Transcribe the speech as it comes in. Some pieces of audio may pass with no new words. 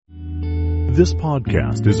This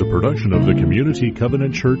podcast is a production of the Community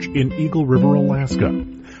Covenant Church in Eagle River, Alaska.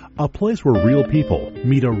 A place where real people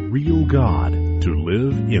meet a real God to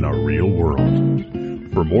live in a real world.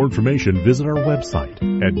 For more information, visit our website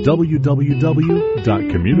at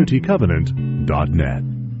www.communitycovenant.net.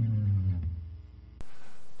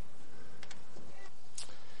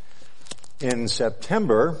 In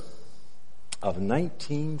September of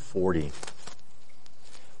 1940,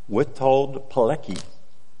 Witold Pilecki,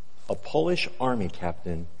 a Polish army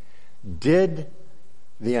captain, did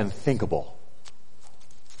the unthinkable.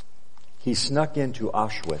 He snuck into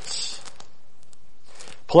Auschwitz.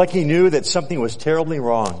 Pilecki knew that something was terribly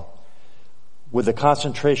wrong with the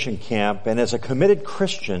concentration camp, and as a committed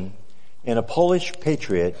Christian and a Polish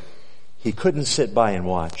patriot, he couldn't sit by and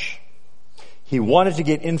watch. He wanted to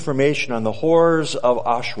get information on the horrors of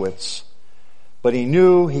Auschwitz, but he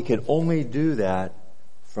knew he could only do that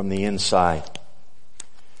from the inside.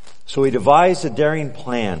 So he devised a daring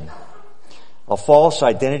plan. A false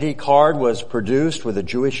identity card was produced with a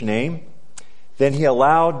Jewish name. Then he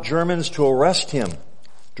allowed Germans to arrest him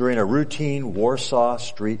during a routine Warsaw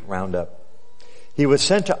Street roundup. He was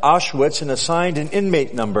sent to Auschwitz and assigned an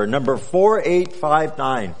inmate number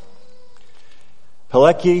 4859.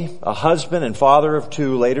 Pilecki, a husband and father of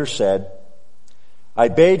two, later said, "I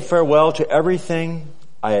bade farewell to everything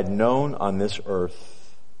I had known on this earth."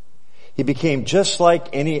 He became just like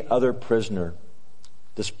any other prisoner,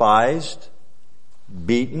 despised,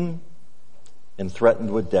 beaten, and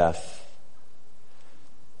threatened with death.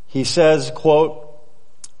 He says, quote,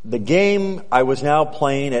 "The game I was now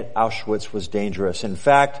playing at Auschwitz was dangerous. In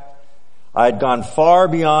fact, I had gone far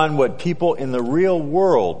beyond what people in the real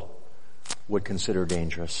world would consider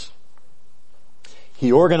dangerous."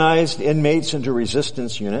 He organized inmates into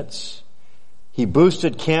resistance units. He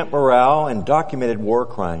boosted camp morale and documented war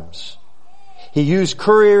crimes. He used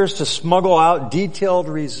couriers to smuggle out detailed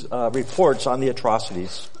reports on the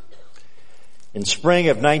atrocities. In spring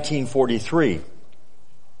of 1943,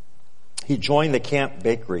 he joined the camp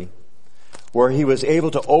bakery, where he was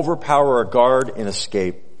able to overpower a guard and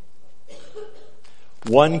escape.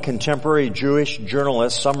 One contemporary Jewish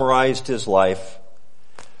journalist summarized his life.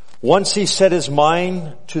 Once he set his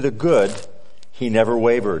mind to the good, he never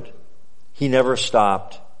wavered. He never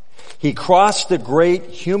stopped. He crossed the great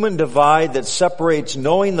human divide that separates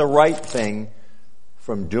knowing the right thing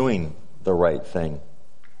from doing the right thing.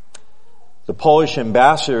 The Polish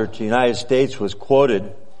ambassador to the United States was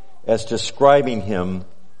quoted as describing him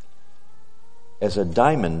as a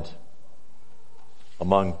diamond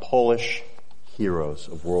among Polish heroes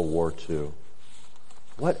of World War II.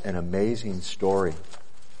 What an amazing story.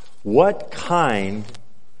 What kind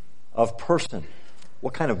of person,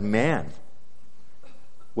 what kind of man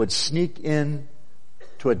would sneak in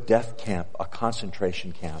to a death camp, a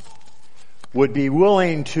concentration camp, would be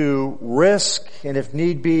willing to risk and if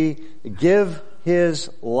need be, give his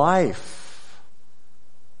life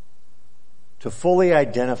to fully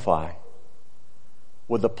identify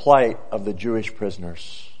with the plight of the Jewish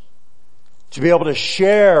prisoners, to be able to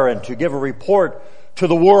share and to give a report to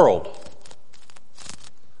the world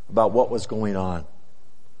about what was going on.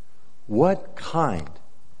 What kind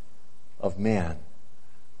of man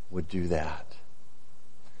would do that?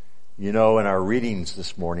 You know, in our readings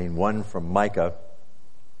this morning, one from Micah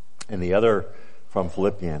and the other from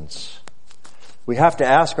Philippians, we have to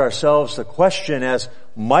ask ourselves the question as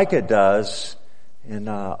Micah does in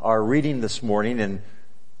our reading this morning in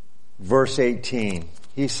verse 18.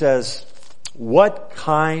 He says, "What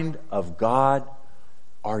kind of God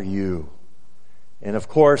are you?" And of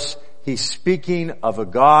course, he's speaking of a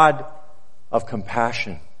God of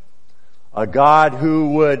compassion. A God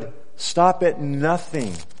who would stop at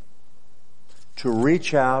nothing to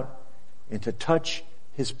reach out and to touch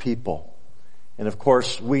his people. And of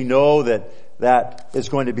course, we know that that is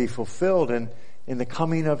going to be fulfilled in the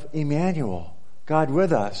coming of Emmanuel, God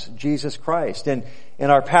with us, Jesus Christ. And in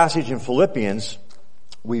our passage in Philippians,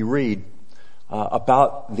 we read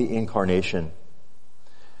about the incarnation.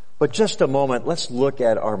 But just a moment, let's look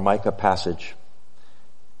at our Micah passage.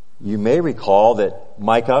 You may recall that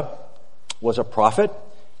Micah was a prophet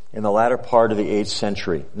in the latter part of the 8th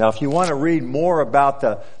century. Now, if you want to read more about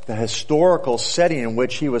the historical setting in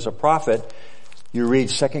which he was a prophet, you read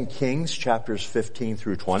 2 Kings chapters 15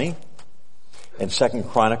 through 20 and 2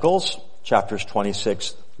 Chronicles chapters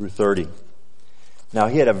 26 through 30. Now,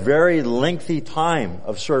 he had a very lengthy time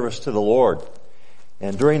of service to the Lord.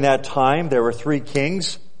 And during that time, there were 3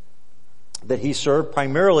 kings that he served,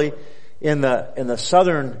 primarily in the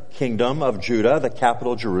southern kingdom of Judah, the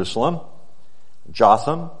capital Jerusalem: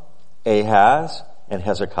 Jotham, Ahaz, and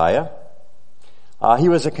Hezekiah. He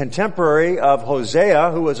was a contemporary of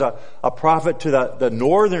Hosea, who was a prophet to the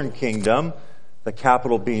northern kingdom, the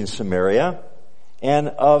capital being Samaria, and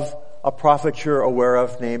of a prophet you're aware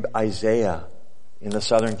of named Isaiah in the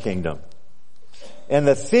southern kingdom. And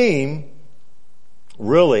the theme,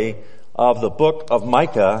 really, of the book of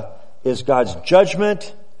Micah is God's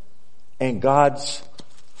judgment and God's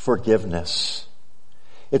forgiveness.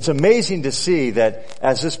 It's amazing to see that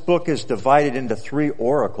as this book is divided into 3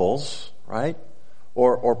 oracles, right?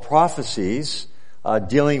 Or prophecies,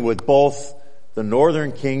 dealing with both the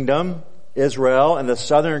northern kingdom, Israel, and the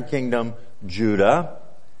southern kingdom, Judah,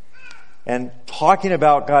 and talking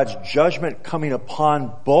about God's judgment coming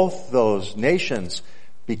upon both those nations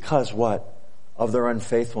because what? Of their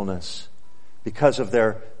unfaithfulness, because of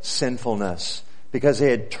their sinfulness, because they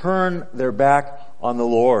had turned their back on the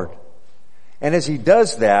Lord. And as he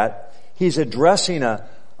does that, he's addressing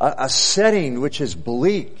a setting which is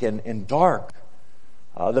bleak and dark.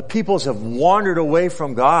 The peoples have wandered away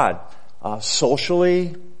from God,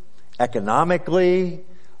 socially, economically,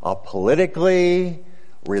 politically,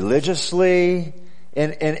 religiously,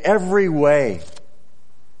 in every way.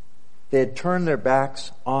 They had turned their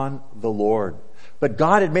backs on the Lord. But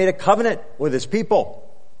God had made a covenant with his people.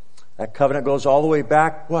 That covenant goes all the way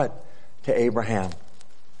back, what? To Abraham.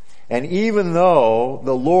 And even though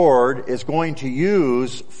the Lord is going to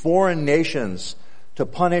use foreign nations to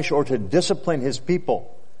punish or to discipline his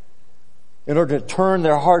people in order to turn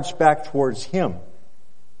their hearts back towards him,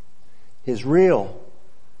 his real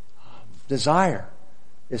desire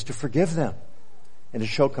is to forgive them and to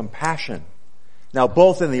show compassion. Now,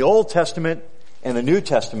 both in the Old Testament and the New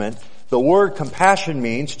Testament, the word compassion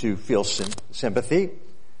means to feel sympathy,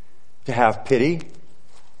 to have pity,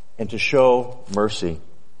 and to show mercy.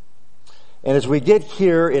 And as we get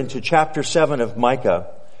here into chapter 7 of Micah,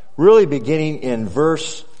 really beginning in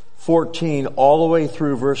verse 14 all the way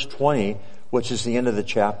through verse 20, which is the end of the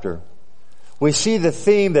chapter, we see the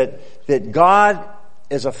theme that God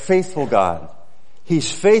is a faithful God.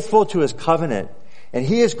 He's faithful to his covenant, and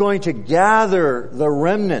he is going to gather the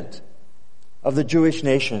remnant of the Jewish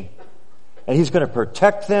nation. And he's going to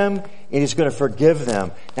protect them, and he's going to forgive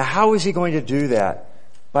them. Now, how is he going to do that?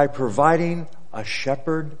 By providing a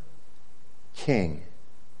shepherd king.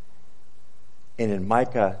 And in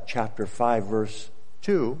Micah chapter 5 verse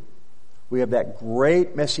 2, we have that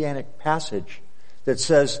great messianic passage that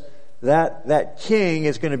says that king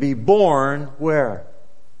is going to be born where?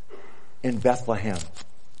 In Bethlehem.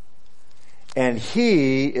 And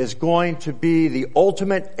he is going to be the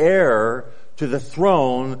ultimate heir to the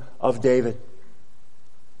throne of David.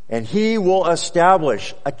 And he will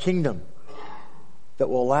establish a kingdom that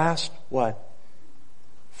will last, what?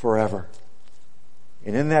 Forever.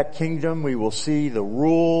 And in that kingdom we will see the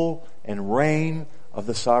rule and reign of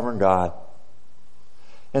the sovereign God.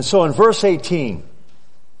 And so in verse 18,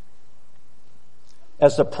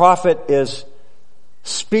 as the prophet is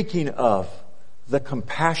speaking of the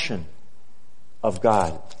compassion of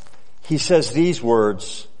God, he says these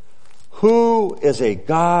words, "Who is a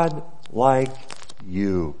God like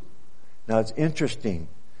you?" Now it's interesting.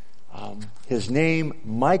 His name,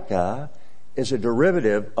 Micah, is a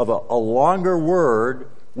derivative of a longer word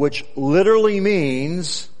which literally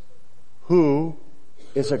means, who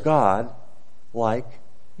is a God like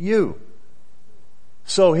you?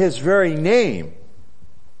 So his very name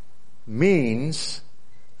means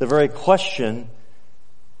the very question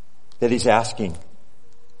that he's asking.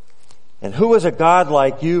 And who is a God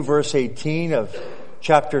like you, verse 18 of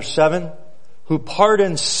chapter 7, who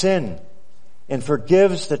pardons sin and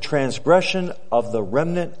forgives the transgression of the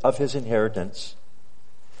remnant of his inheritance?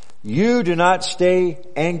 You do not stay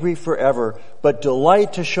angry forever, but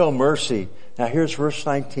delight to show mercy. Now here's verse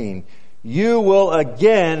 19. You will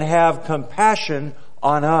again have compassion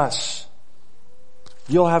on us.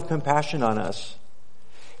 You'll have compassion on us.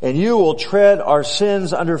 And you will tread our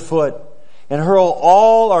sins underfoot and hurl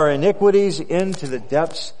all our iniquities into the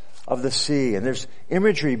depths of the sea. And there's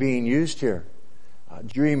imagery being used here.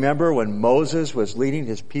 Do you remember when Moses was leading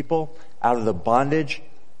his people out of the bondage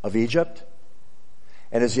of Egypt?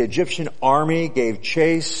 And as the Egyptian army gave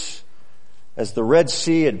chase, as the Red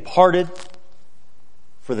Sea had parted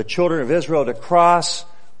for the children of Israel to cross,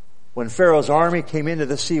 when Pharaoh's army came into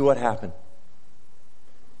the sea, what happened?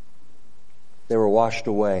 They were washed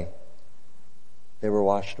away. They were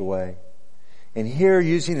washed away. And here,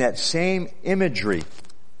 using that same imagery,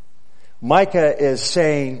 Micah is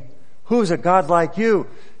saying, who's a God like you?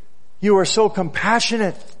 You are so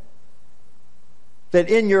compassionate that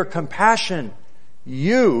in your compassion,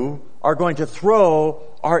 you are going to throw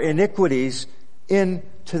our iniquities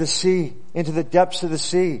into the sea, into the depths of the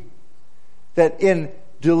sea. that in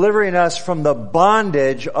delivering us from the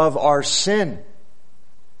bondage of our sin,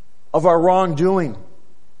 of our wrongdoing,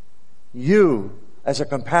 you, as a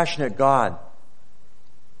compassionate God,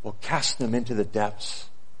 will cast them into the depths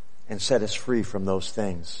and set us free from those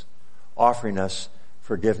things, offering us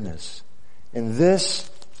forgiveness. And this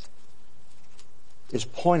is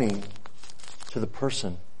pointing to the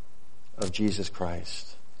person of Jesus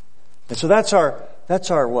Christ. And so that's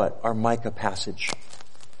our what? Our Micah passage.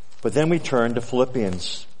 But then we turn to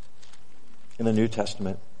Philippians in the New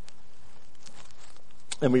Testament.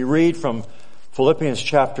 And we read from Philippians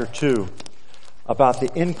chapter 2 about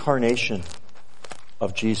the incarnation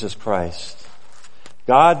of Jesus Christ.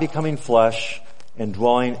 God becoming flesh and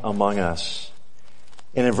dwelling among us.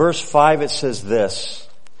 And in verse 5 it says this,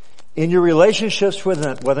 in your relationships with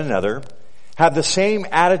another, have the same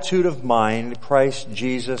attitude of mind Christ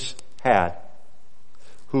Jesus had,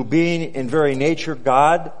 who being in very nature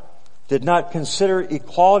God, did not consider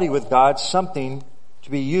equality with God something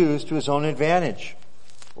to be used to his own advantage.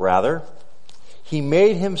 Rather, he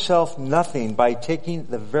made himself nothing by taking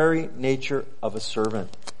the very nature of a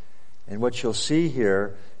servant. And what you'll see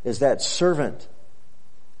here is that servant,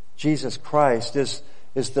 Jesus Christ, is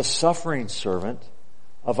the suffering servant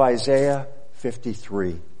of Isaiah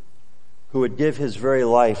 53, who would give his very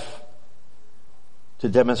life to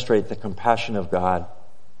demonstrate the compassion of God.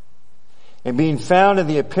 And being found in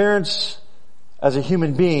the appearance as a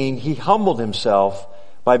human being, he humbled himself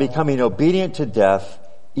by becoming obedient to death,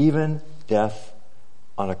 even death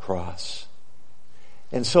on a cross.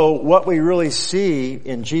 And so what we really see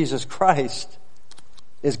in Jesus Christ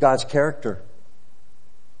is God's character.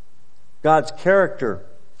 God's character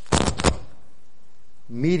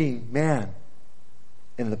meeting man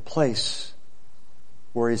in the place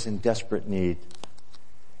where he's in desperate need.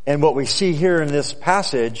 And what we see here in this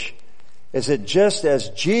passage is that just as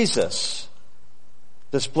Jesus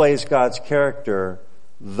displays God's character,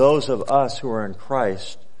 those of us who are in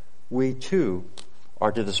Christ, we too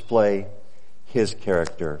are to display his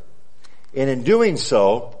character. And in doing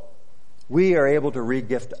so, we are able to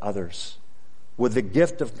re-gift others with the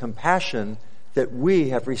gift of compassion that we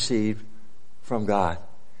have received from God.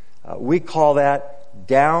 We call that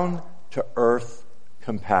down-to-earth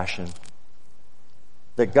compassion.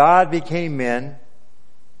 That God became man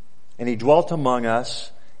and he dwelt among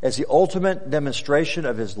us as the ultimate demonstration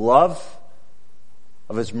of his love,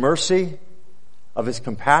 of his mercy, of his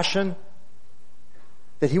compassion,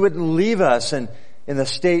 that he wouldn't leave us in the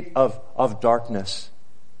state of darkness,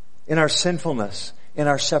 in our sinfulness, in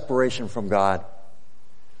our separation from God.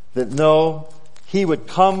 That no, he would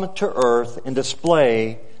come to earth and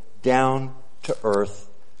display down-to-earth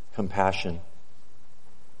compassion.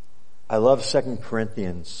 I love 2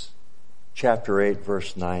 Corinthians chapter 8,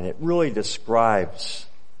 verse 9. It really describes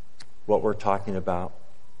what we're talking about.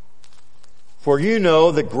 For you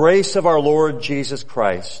know the grace of our Lord Jesus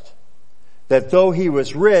Christ, that though he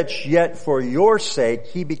was rich, yet for your sake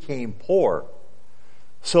he became poor,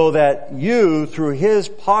 so that you through his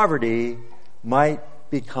poverty might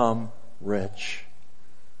become rich.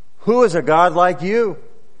 Who is a God like you?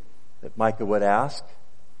 That Micah would ask.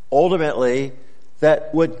 Ultimately,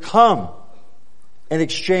 that would come and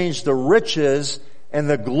exchange the riches and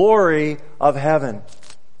the glory of heaven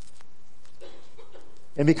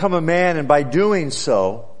and become a man, and by doing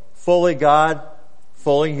so, fully God,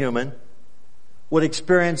 fully human, would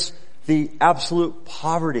experience the absolute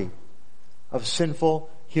poverty of sinful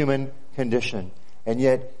human condition. And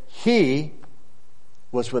yet he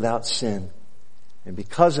was without sin. And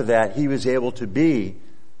because of that, he was able to be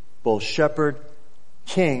both shepherd,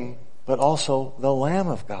 king, but also the Lamb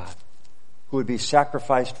of God, who would be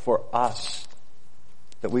sacrificed for us,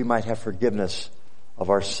 that we might have forgiveness of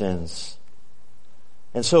our sins.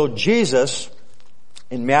 And so Jesus,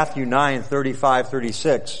 in Matthew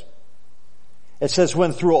 9:35-36, it says,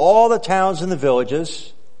 when through all the towns and the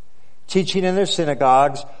villages, teaching in their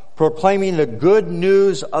synagogues, proclaiming the good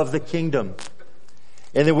news of the kingdom.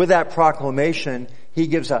 And then with that proclamation, he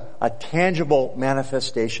gives a tangible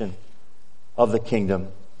manifestation of the kingdom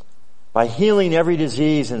by healing every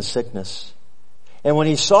disease and sickness. And when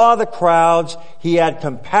he saw the crowds, he had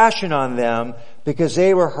compassion on them because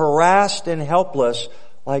they were harassed and helpless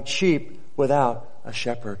like sheep without a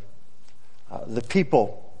shepherd. The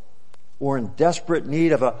people were in desperate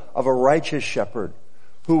need of a righteous shepherd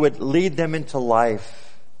who would lead them into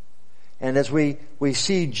life. And as we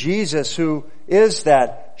see Jesus, who is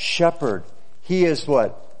that shepherd, he is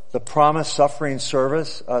what? The promised suffering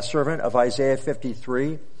servant of Isaiah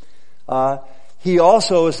 53. He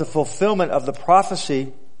also is the fulfillment of the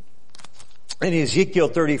prophecy in Ezekiel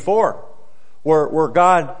 34, where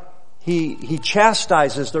God he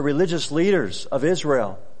chastises the religious leaders of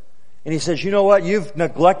Israel. And he says, you know what? You've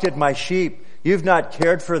neglected my sheep. You've not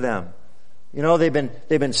cared for them. You know, they've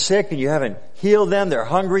been sick and you haven't healed them. They're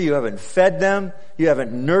hungry. You haven't fed them. You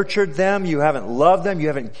haven't nurtured them. You haven't loved them. You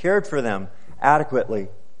haven't cared for them adequately.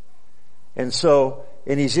 And so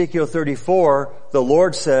in Ezekiel 34, the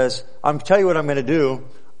Lord says, I'm tell you what I'm going to do.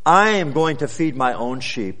 I am going to feed my own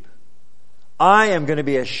sheep. I am going to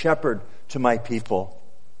be a shepherd to my people.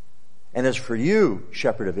 And as for you,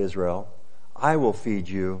 shepherd of Israel, I will feed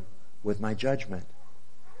you with my judgment.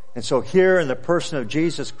 And so here in the person of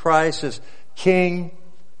Jesus Christ as King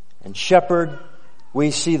and Shepherd,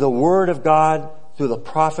 we see the Word of God through the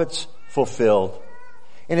prophets fulfilled.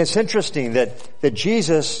 And it's interesting that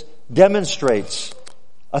Jesus demonstrates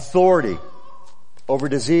authority over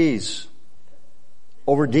disease,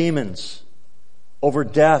 over demons, over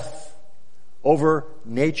death, over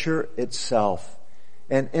nature itself.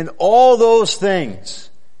 And all those things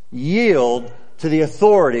yield to the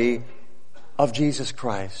authority of Jesus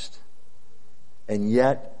Christ. And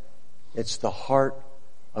yet, it's the heart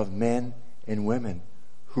of men and women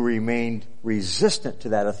who remained resistant to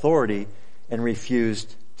that authority and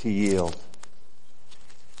refused to yield.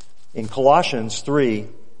 In Colossians 3,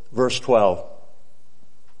 verse 12,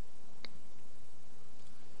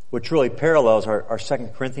 which really parallels our 2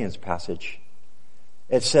 Corinthians passage,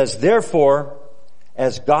 it says, therefore,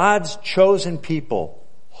 as God's chosen people,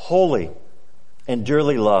 holy and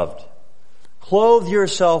dearly loved, clothe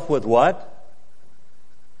yourself with what?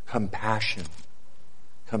 Compassion.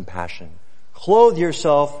 Compassion. Clothe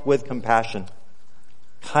yourself with compassion,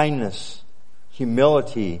 kindness,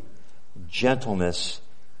 humility, gentleness,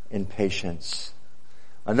 and patience.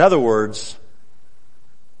 In other words,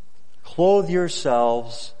 clothe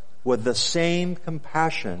yourselves with the same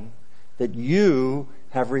compassion that you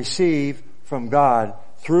have received from God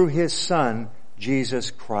through His Son,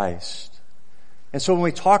 Jesus Christ. And so when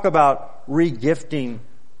we talk about regifting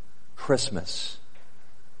Christmas,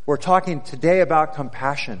 we're talking today about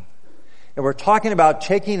compassion. And we're talking about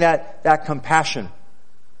taking that compassion,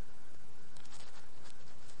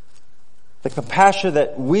 the compassion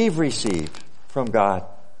that we've received from God,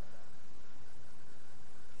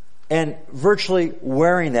 and virtually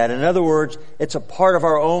wearing that. In other words, it's a part of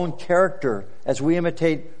our own character as we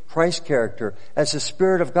imitate Christ's character, as the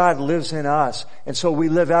Spirit of God lives in us. And so we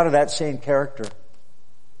live out of that same character.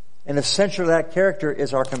 And the center of that character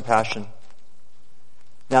is our compassion.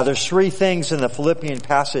 Now there's three things in the Philippian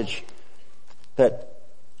passage that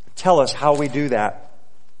tell us how we do that.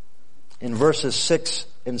 In verses 6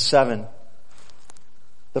 and 7,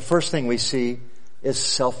 the first thing we see is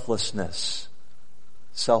selflessness.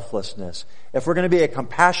 Selflessness. If we're going to be a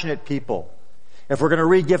compassionate people, if we're going to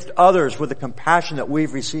regift others with the compassion that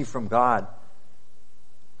we've received from God,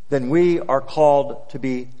 then we are called to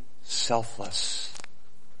be selfless.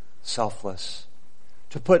 Selfless.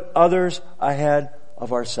 To put others ahead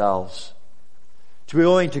of ourselves. To be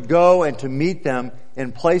willing to go and to meet them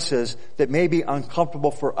in places that may be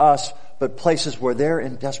uncomfortable for us, but places where they're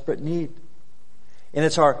in desperate need. And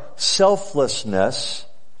it's our selflessness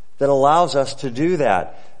that allows us to do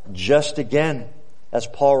that. Just again, as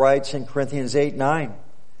Paul writes in Corinthians 8:9,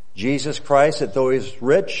 Jesus Christ, that though He is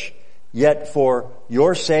rich, yet for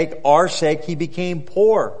your sake, our sake, He became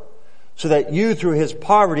poor, so that you through His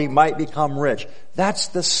poverty might become rich. That's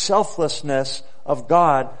the selflessness of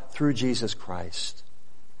God through Jesus Christ.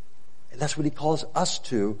 And that's what He calls us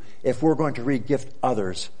to if we're going to regift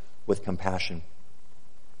others with compassion.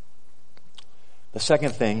 The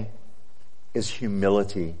second thing is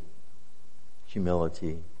humility.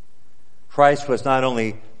 Humility. Christ was not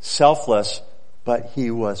only selfless, but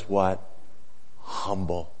He was what?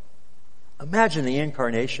 Humble. Imagine the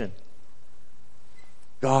incarnation.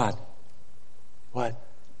 God, what?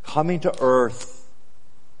 Coming to earth,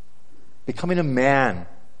 becoming a man,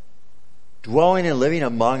 dwelling and living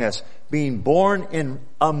among us, being born in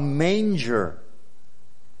a manger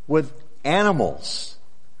with animals.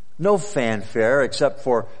 No fanfare except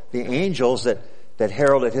for the angels that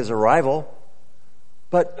heralded His arrival.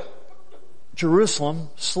 But Jerusalem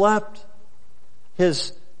slept.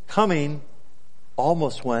 His coming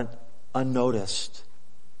almost went unnoticed.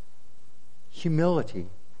 Humility.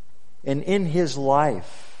 And in His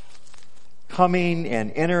life, coming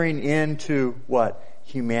and entering into what?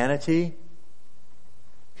 Humanity.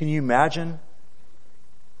 Can you imagine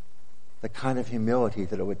the kind of humility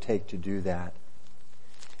that it would take to do that?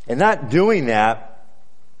 And not doing that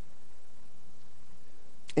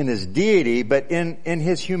in His deity, but in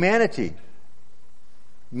His humanity.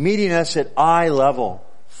 Meeting us at eye level.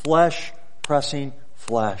 Flesh pressing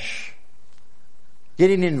flesh.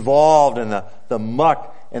 getting involved in the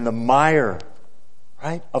muck and the mire,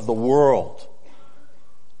 right, of the world.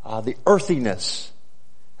 The earthiness.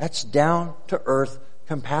 That's down to earth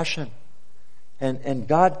compassion. And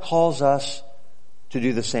God calls us to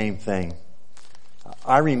do the same thing.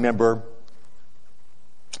 I remember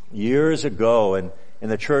years ago in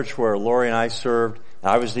the church where Lori and I served,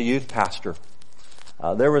 I was the youth pastor.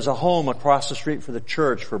 There was a home across the street for the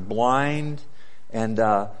church for blind and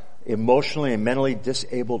emotionally and mentally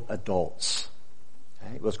disabled adults.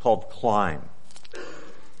 Okay? It was called Climb.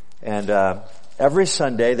 And every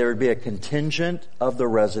Sunday there would be a contingent of the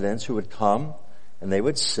residents who would come and they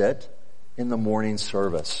would sit in the morning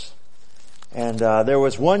service. And there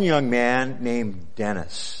was one young man named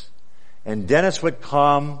Dennis. And Dennis would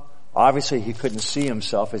come. Obviously he couldn't see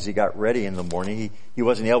himself as he got ready in the morning. He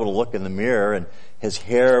wasn't able to look in the mirror, and his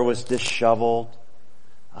hair was disheveled.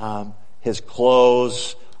 His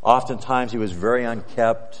clothes, oftentimes he was very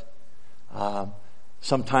unkempt.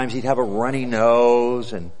 Sometimes he'd have a runny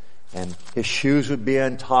nose, and his shoes would be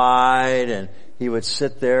untied, and he would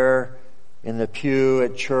sit there in the pew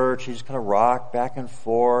at church. He just kind of rock back and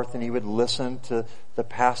forth, and he would listen to the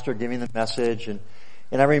pastor giving the message. And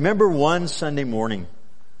I remember one Sunday morning,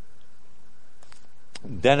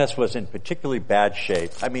 Dennis was in particularly bad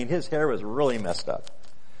shape. I mean, his hair was really messed up.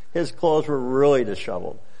 His clothes were really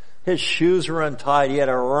disheveled. His shoes were untied. He had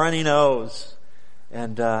a runny nose.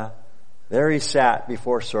 And there he sat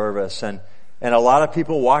before service. And a lot of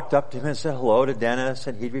people walked up to him and said hello to Dennis,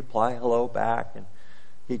 and he'd reply hello back. And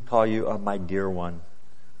he'd call you my dear one.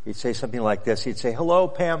 He'd say something like this. He'd say, hello,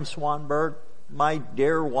 Pam Swanberg, my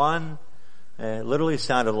dear one. And it literally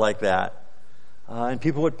sounded like that. And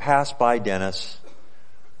people would pass by Dennis.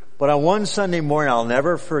 But on one Sunday morning, I'll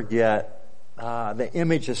never forget, the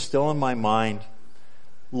image is still in my mind.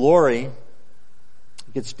 Lori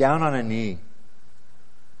gets down on a knee.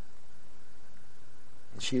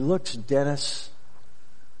 And she looks Dennis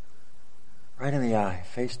right in the eye,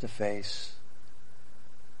 face to face.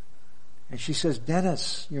 And she says,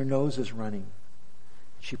 Dennis, your nose is running.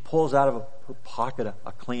 She pulls out of her pocket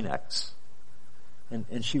a Kleenex.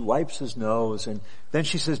 And she wipes his nose. And then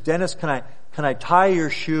she says, Dennis, can I tie your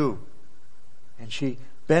shoe? And she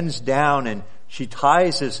bends down and she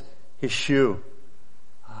ties his shoe.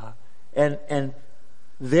 And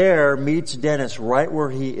there meets Dennis right where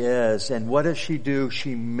he is. And what does she do?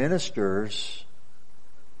 She ministers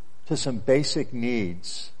to some basic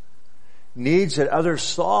needs. Needs that others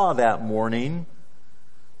saw that morning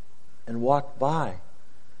and walked by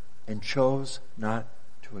and chose not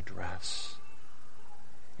to address.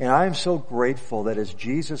 And I am so grateful that as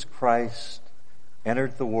Jesus Christ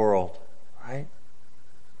entered the world, right,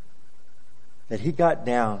 that he got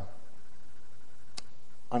down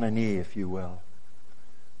on a knee, if you will,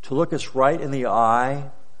 to look us right in the eye,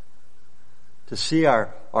 to see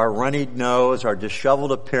our runny nose, our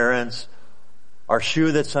disheveled appearance, our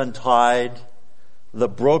shoe that's untied, the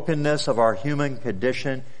brokenness of our human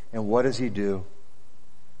condition. And what does he do?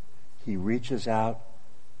 He reaches out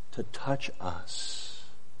to touch us.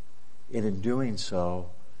 And in doing so,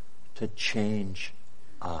 to change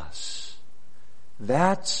us.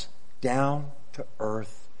 That's down to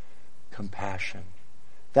earth compassion.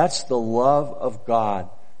 That's the love of God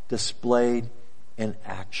displayed in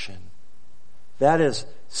action. That is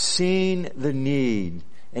seeing the need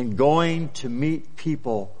and going to meet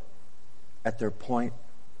people at their point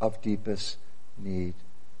of deepest need.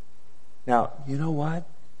 Now, you know what?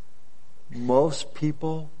 Most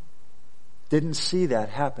people didn't see that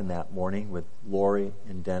happen that morning with Lori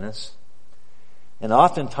and Dennis. And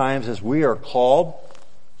oftentimes as we are called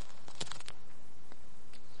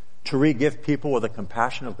to re-gift people with the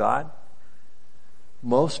compassion of God,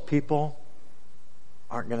 most people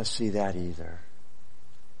aren't going to see that either.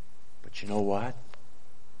 But you know what?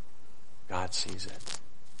 God sees it.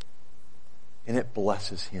 And it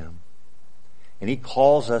blesses him. And he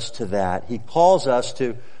calls us to that. He calls us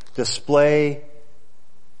to display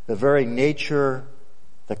the very nature,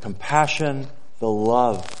 the compassion, the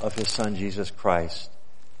love of his Son Jesus Christ.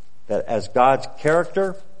 That as God's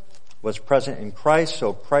character was present in Christ,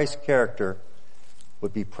 so Christ's character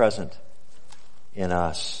would be present in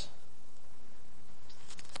us.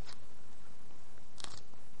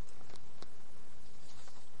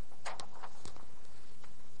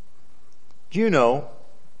 Do you know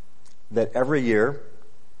that every year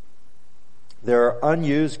there are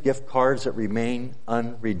unused gift cards that remain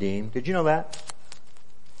unredeemed? Did you know that?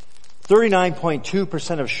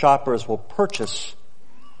 39.2% of shoppers will purchase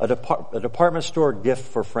a department store gift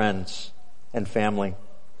for friends and family,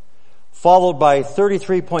 followed by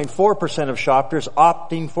 33.4% of shoppers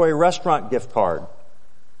opting for a restaurant gift card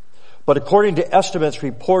But according to estimates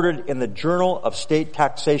reported in the Journal of State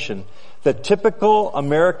Taxation, the typical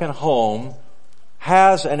American home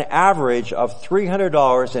has an average of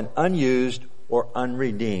 $300 in unused or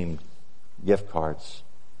unredeemed gift cards.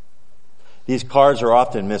 These cards are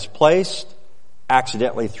often misplaced,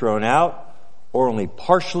 accidentally thrown out, or only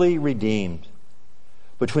partially redeemed.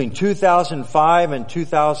 Between 2005 and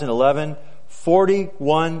 2011,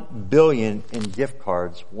 41 billion in gift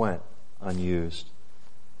cards went unused.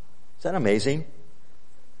 Is that amazing?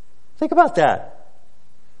 Think about that.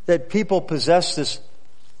 That people possess this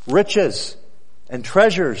riches and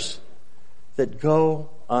treasures that go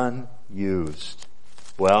unused.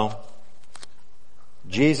 Well,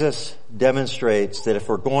 Jesus demonstrates that if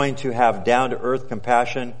we're going to have down-to-earth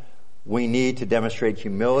compassion, we need to demonstrate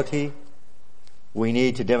humility. We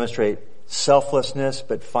need to demonstrate selflessness,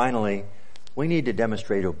 but finally, we need to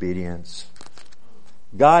demonstrate obedience.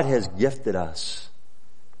 God has gifted us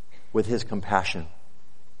with His compassion.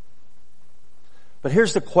 But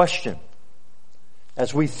here's the question.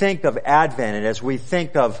 As we think of Advent and as we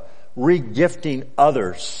think of re-gifting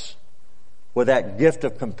others with that gift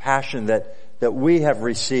of compassion that we have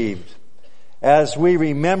received, as we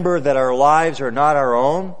remember that our lives are not our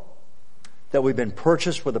own, that we've been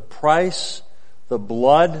purchased with a price, the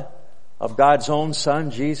blood of God's own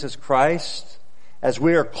Son, Jesus Christ, as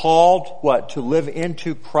we are called, to live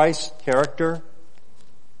into Christ's character,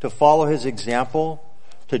 to follow His example,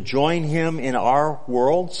 to join Him in our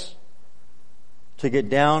worlds, to get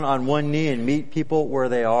down on one knee and meet people where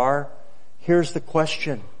they are. Here's the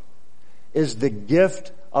question. Is the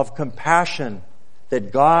gift of compassion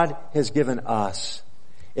that God has given us,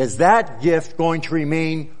 is that gift going to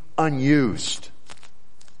remain unused?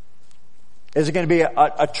 Is it going to be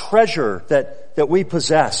a treasure that we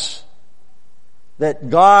possess, that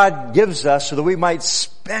God gives us so that we might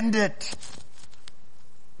spend it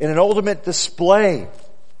in an ultimate display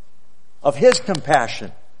of His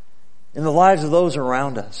compassion in the lives of those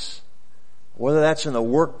around us? Whether that's in the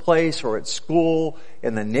workplace or at school,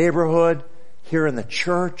 in the neighborhood, here in the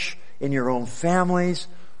church, in your own families,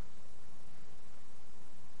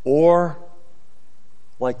 or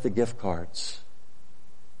like the gift cards.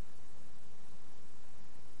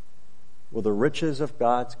 Will the riches of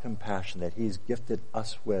God's compassion that He's gifted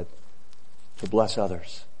us with to bless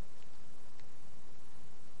others,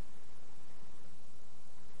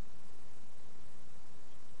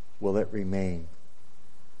 will it remain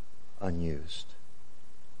unused?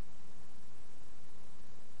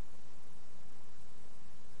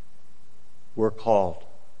 We're called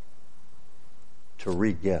to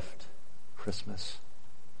re-gift Christmas.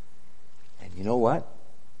 And you know what?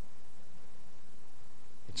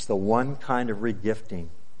 It's the one kind of re-gifting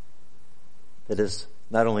that is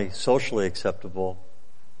not only socially acceptable,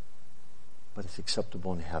 but it's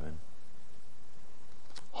acceptable in heaven.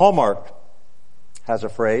 Hallmark has a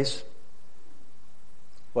phrase,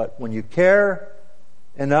 but when you care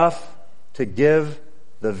enough to give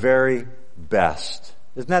the very best.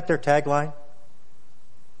 Isn't that their tagline?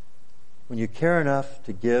 When you care enough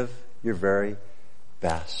to give your very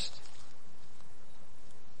best.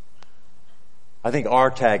 I think our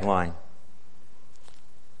tagline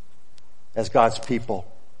as God's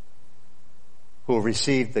people who have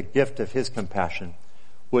received the gift of His compassion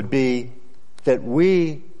would be that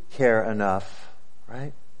we care enough,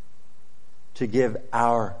 right, to give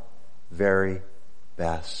our very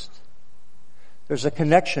best. There's a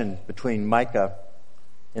connection between Micah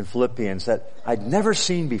and Philippians that I'd never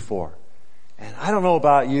seen before. And I don't know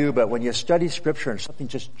about you, but when you study Scripture and something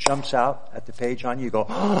just jumps out at the page on you, you go,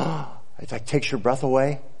 oh, it like takes your breath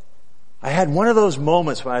away. I had one of those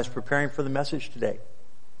moments when I was preparing for the message today.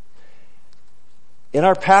 In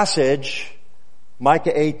our passage,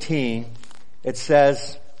 Micah 18, it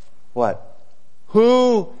says, what?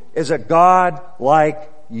 Who is a God like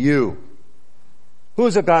you? Who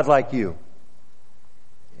is a God like you?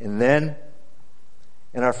 And then,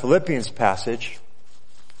 in our Philippians passage,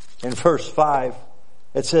 in verse 5,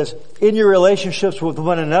 it says, in your relationships with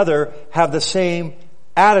one another, have the same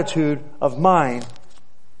attitude of mind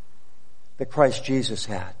that Christ Jesus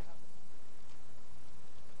had.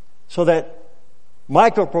 So that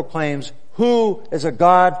Micah proclaims, who is a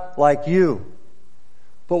God like you?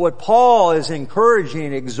 But what Paul is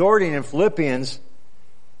encouraging, exhorting in Philippians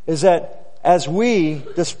is that as we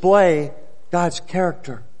display God's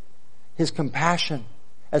character, His compassion,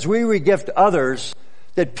 as we regift others,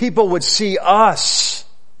 that people would see us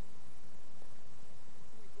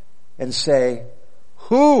and say,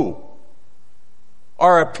 who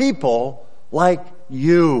are a people like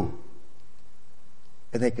you?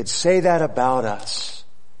 And they could say that about us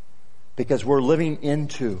because we're living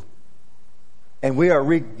into And we are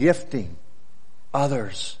regifting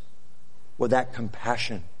others with that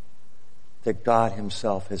compassion that God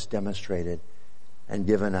himself has demonstrated and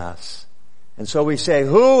given us. And so we say,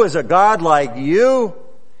 who is a God like you?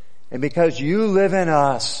 And because you live in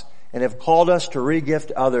us and have called us to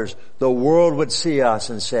regift others, the world would see us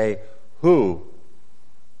and say, who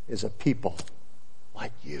is a people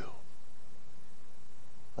like you?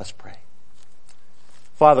 Let's pray.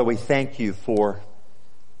 Father, we thank you for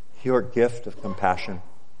your gift of compassion,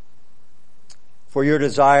 for your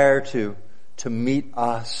desire to meet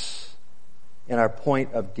us in our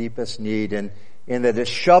point of deepest need. And in the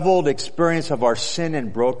disheveled experience of our sin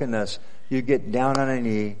and brokenness, you get down on a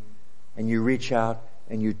knee and you reach out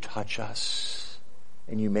and you touch us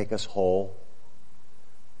and you make us whole.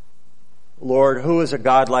 Lord, who is a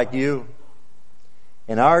God like you?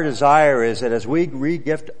 And our desire is that as we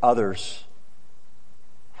regift others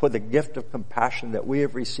for the gift of compassion that we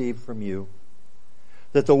have received from you,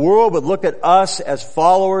 that the world would look at us as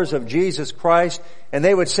followers of Jesus Christ and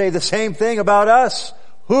they would say the same thing about us.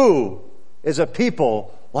 Who is a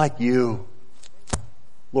people like you?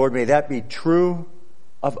 Lord, may that be true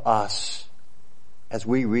of us as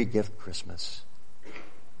we regift Christmas.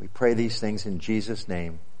 We pray these things in Jesus'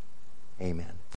 name. Amen.